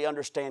don't really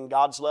understand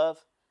God's love,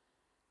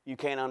 you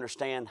can't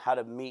understand how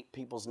to meet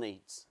people's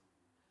needs.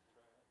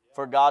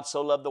 For God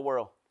so loved the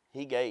world,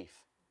 He gave.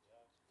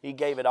 He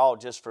gave it all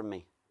just for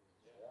me.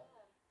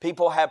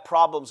 People have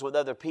problems with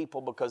other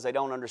people because they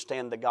don't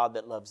understand the God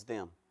that loves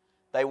them.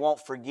 They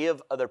won't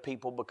forgive other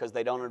people because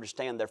they don't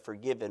understand they're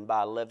forgiven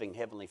by a loving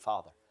Heavenly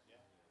Father.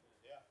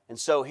 And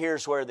so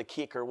here's where the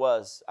kicker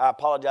was. I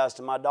apologized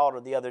to my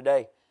daughter the other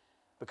day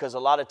because a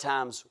lot of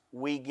times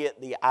we get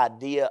the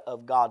idea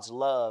of God's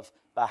love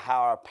by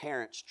how our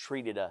parents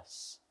treated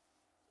us.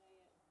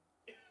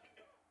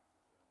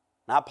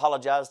 And I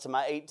apologized to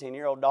my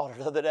 18-year-old daughter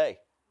the other day.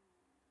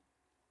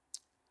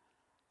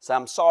 So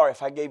I'm sorry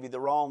if I gave you the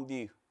wrong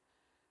view.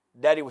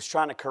 Daddy was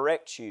trying to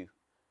correct you.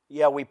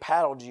 Yeah, we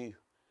paddled you.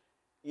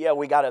 Yeah,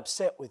 we got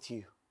upset with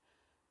you.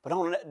 But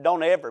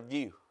don't ever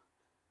view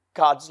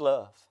God's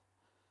love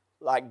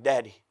like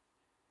Daddy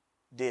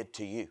did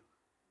to you.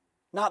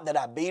 Not that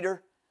I beat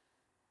her.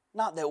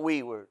 Not that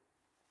we were,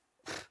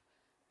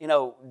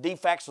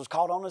 defects was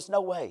caught on us.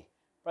 No way.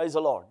 Praise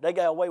the Lord. They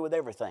got away with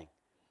everything.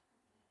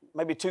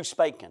 Maybe 2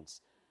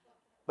 spankings.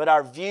 But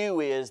our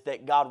view is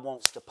that God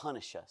wants to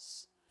punish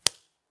us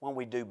when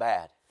we do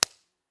bad.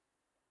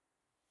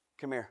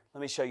 Come here.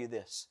 Let me show you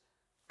this.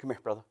 Come here,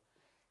 brother.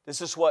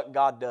 This is what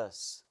God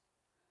does.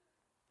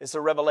 It's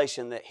a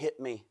revelation that hit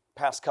me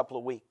past couple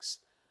of weeks.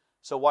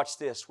 So watch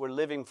this. We're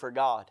living for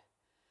God.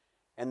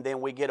 And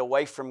then we get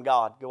away from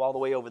God. Go all the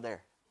way over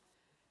there.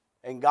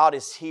 And God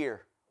is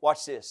here.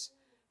 Watch this.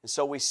 And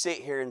so we sit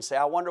here and say,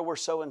 I wonder where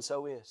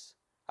so-and-so is.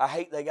 I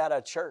hate they got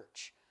a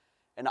church.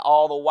 And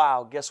all the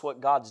while, guess what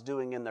God's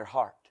doing in their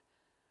heart?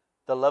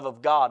 The love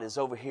of God is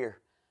over here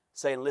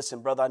saying,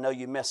 listen, brother, I know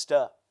you messed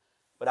up,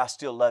 but I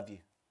still love you.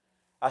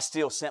 I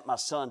still sent my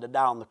son to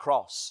die on the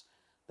cross.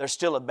 There's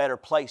still a better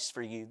place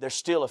for you. There's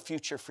still a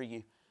future for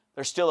you.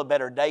 There's still a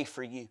better day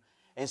for you.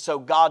 And so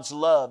God's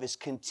love is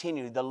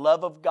continuing. The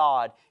love of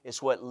God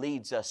is what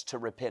leads us to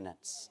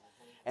repentance.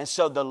 And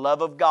so the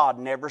love of God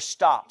never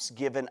stops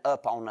giving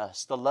up on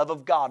us. The love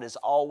of God is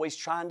always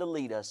trying to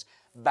lead us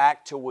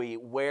back to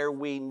where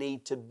we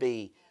need to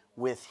be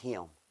with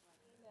Him.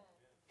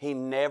 He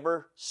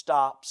never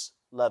stops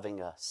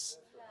loving us.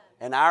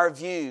 And our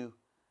view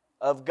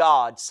of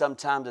God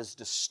sometimes is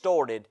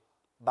distorted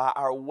by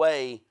our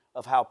way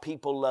of how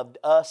people loved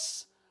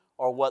us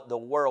or what the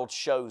world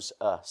shows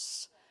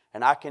us.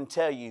 And I can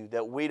tell you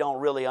that we don't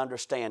really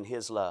understand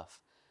His love.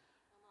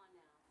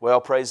 Well,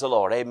 praise the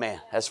Lord.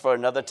 Amen. That's for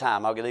another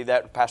time. I'll leave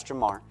that to Pastor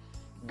Mark.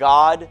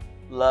 God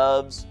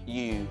loves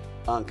you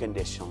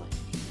unconditionally.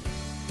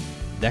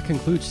 That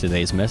concludes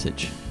today's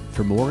message.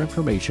 For more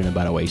information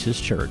about Oasis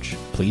Church,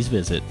 please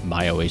visit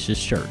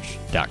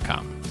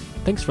myoasischurch.com.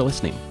 Thanks for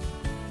listening.